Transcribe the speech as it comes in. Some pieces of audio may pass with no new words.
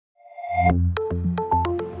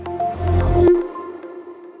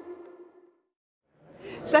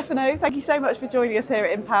Stefano, thank you so much for joining us here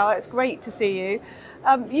at Empower. It's great to see you.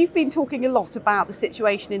 You've been talking a lot about the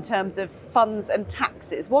situation in terms of funds and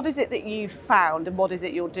taxes. What is it that you've found and what is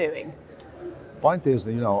it you're doing? Point is,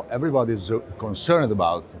 everybody's concerned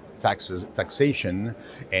about taxation,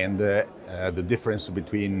 and the difference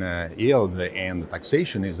between yield and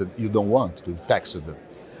taxation is that you don't want to tax it.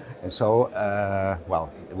 And so,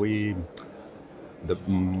 we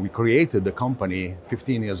created the company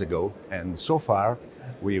 15 years ago, and so far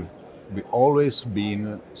we've always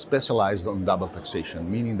been specialized on double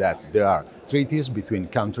taxation, meaning that there are treaties between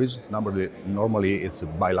countries. Normally it's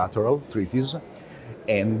bilateral treaties,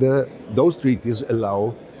 and those treaties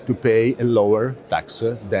allow to pay a lower tax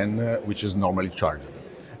than which is normally charged.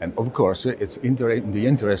 And of course, it's in the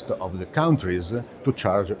interest of the countries to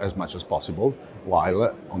charge as much as possible,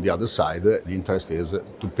 while on the other side, the interest is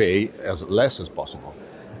to pay as less as possible.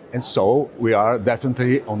 And so we are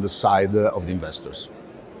definitely on the side of the investors.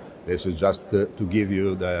 This is just to give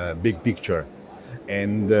you the big picture.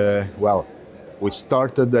 And we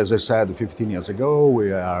started, as I said, 15 years ago.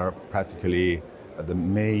 We are practically the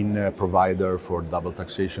main provider for double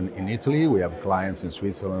taxation in Italy. We have clients in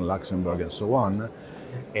Switzerland, Luxembourg, and so on.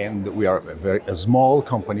 And we are a small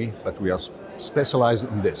company, but we are specialized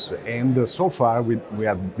in this. And so far, we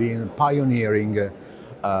have been pioneering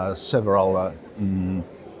several,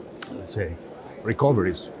 let's say,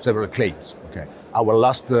 recoveries, several claims. Okay. Our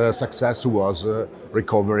last success was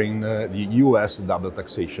recovering the US double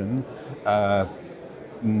taxation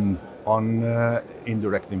on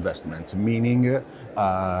indirect investments, meaning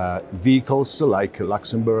vehicles like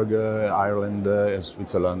Luxembourg, Ireland,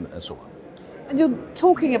 Switzerland, and so on. And you're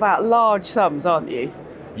talking about large sums, aren't you?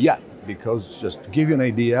 Yeah, because just to give you an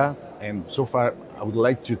idea, and so far I would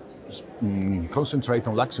like to concentrate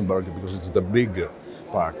on Luxembourg because it's the big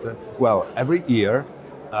part. Well, every year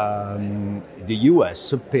the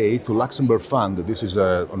US pay to Luxembourg Fund, this is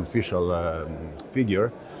an official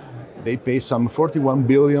figure, they pay some $41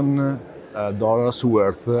 billion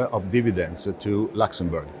worth of dividends to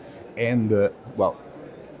Luxembourg. And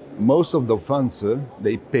most of the funds,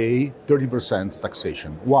 they pay 30%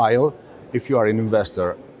 taxation, while if you are an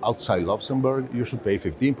investor outside Luxembourg, you should pay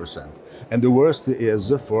 15%. And the worst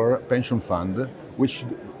is for pension fund, which,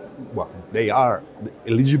 they are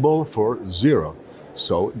eligible for zero.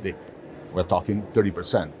 So we're talking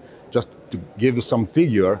 30%. Just to give you some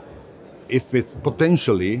figure, if it's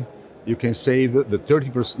potentially, you can save the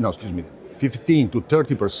 15 to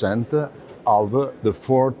 30% of the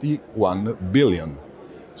 41 billion.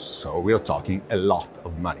 So we're talking a lot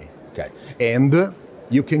of money, okay? And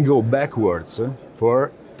you can go backwards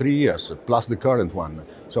for 3 years, plus the current one.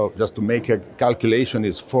 So just to make a calculation,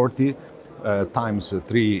 is 40 times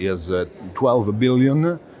 3 is 12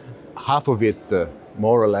 billion. Half of it,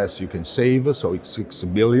 more or less, you can save, so it's 6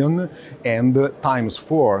 billion. And times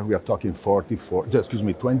 4, we are talking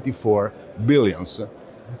 24 billions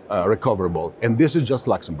recoverable. And this is just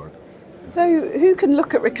Luxembourg. So who can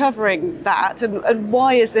look at recovering that, and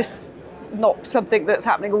why is this not something that's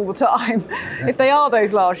happening all the time, if they are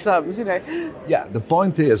those large sums, Yeah, the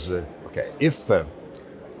point is, okay, if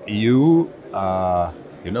you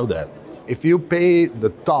know that, if you pay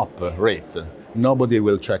the top rate, nobody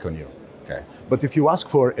will check on you, okay? But if you ask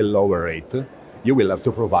for a lower rate, you will have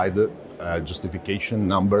to provide justification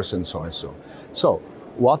numbers and so on and so. So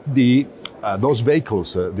what those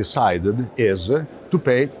vehicles decided is to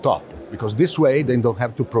pay top, because this way they don't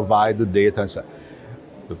have to provide the data and so on.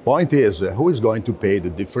 The point is, who is going to pay the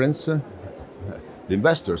difference? The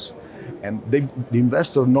investors. And the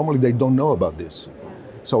investor, normally they don't know about this.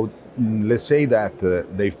 So let's say that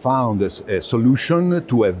they found a solution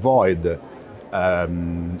to avoid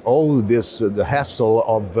all this, the hassle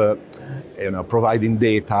of providing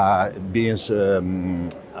data, being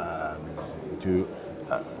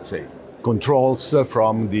controls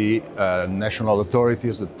from the national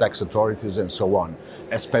authorities, the tax authorities, and so on,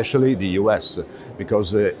 especially the US,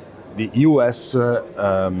 because the US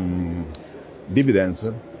dividends,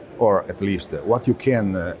 or at least what you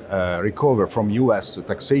can recover from US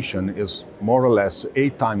taxation, is more or less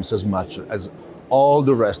 8 times as much as all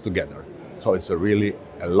the rest together. So it's really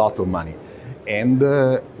a lot of money. And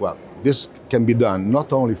this can be done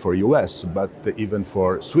not only for US, but even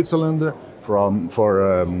for Switzerland,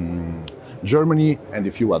 for Germany, and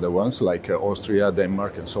a few other ones like Austria,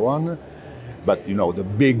 Denmark, and so on. But the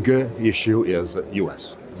big issue is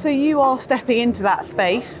US. So you are stepping into that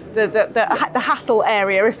space, the hassle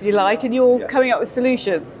area, if you like, and you're coming up with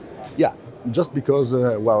solutions. Yeah, just because,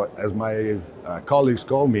 well, as my colleagues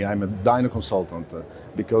call me, I'm a dino consultant,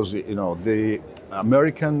 because the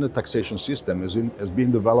American taxation system has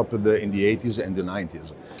been developed in the 80s and the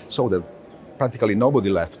 90s, so that practically nobody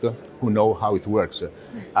left who know how it works.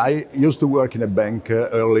 I used to work in a bank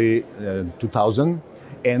early 2000,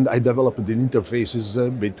 and I developed the interfaces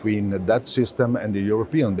between that system and the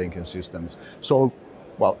European banking systems. So,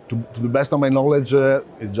 well, to the best of my knowledge,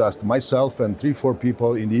 it's just myself and 3-4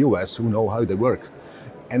 people in the US who know how they work.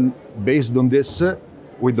 And based on this,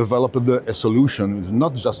 we developed a solution,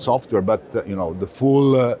 not just software, but the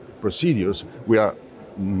full procedures. We are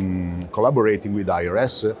collaborating with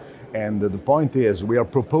IRS, and the point is we are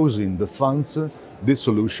proposing the funds this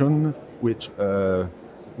solution, which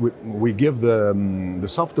we give the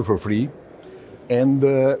software for free, and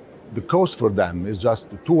the cost for them is just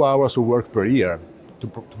 2 hours of work per year to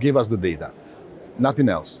give us the data, nothing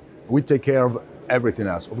else. We take care of everything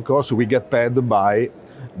else. Of course, we get paid by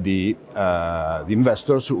the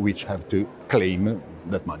investors, which have to claim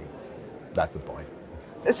that money. That's the point.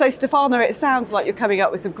 So Stefano, it sounds like you're coming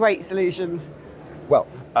up with some great solutions. Well,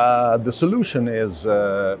 the solution is,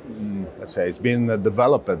 let's say, it's been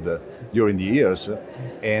developed during the years,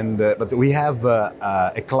 and but we have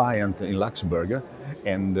a client in Luxembourg,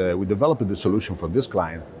 and we developed the solution for this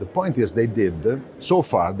client. The point is, so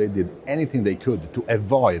far they did anything they could to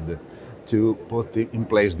avoid to put in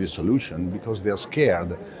place this solution, because they're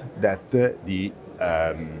scared that the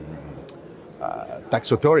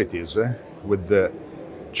tax authorities would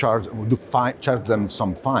charge them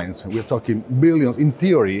some fines. We're talking billions. In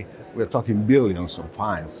theory, we're talking billions of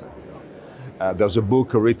fines. There's a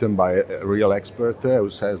book written by a real expert who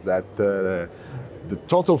says that the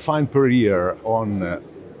total fine per year on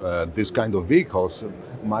this kind of vehicles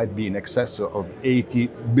might be in excess of $80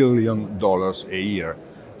 billion a year.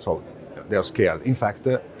 So they're scared. In fact,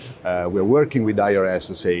 we're working with IRS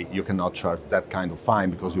to say you cannot charge that kind of fine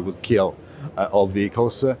because you would kill all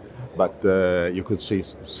vehicles. But you could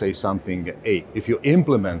say something, hey, if you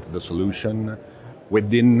implement the solution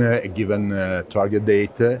within a given target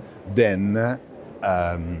date, then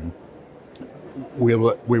we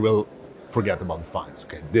will forget about the fines.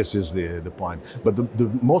 Okay, this is the point. But the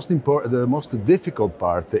most difficult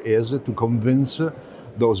part is to convince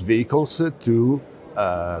those vehicles to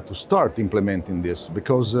start implementing this,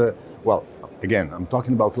 because, well, again, I'm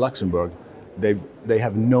talking about Luxembourg. They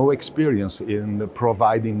have no experience in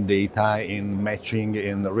providing data, in matching,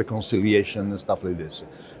 in reconciliation and stuff like this.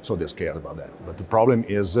 So they're scared about that. But the problem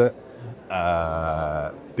is,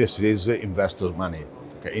 this is investors' money,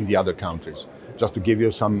 okay, in the other countries. Just to give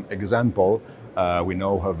you some example, we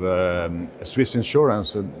now have a Swiss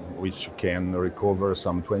insurance which can recover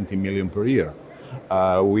some 20 million per year.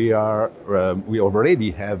 We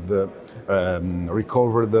already have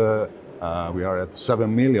recovered. We are at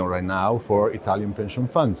 7 million right now for Italian pension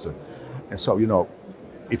funds. And so,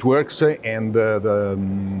 it works, and the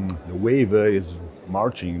wave is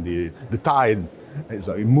marching, the tide is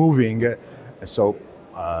moving. So,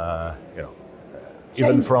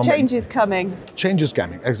 even from... Change is coming. Change is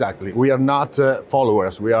coming, exactly. We are not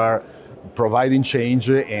followers, we are providing change,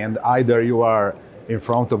 and either you are in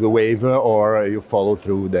front of the wave or you follow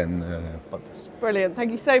through, then... Brilliant.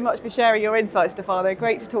 Thank you so much for sharing your insights, Stefano.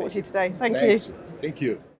 Great to talk to you today. Thanks. Thank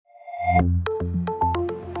you.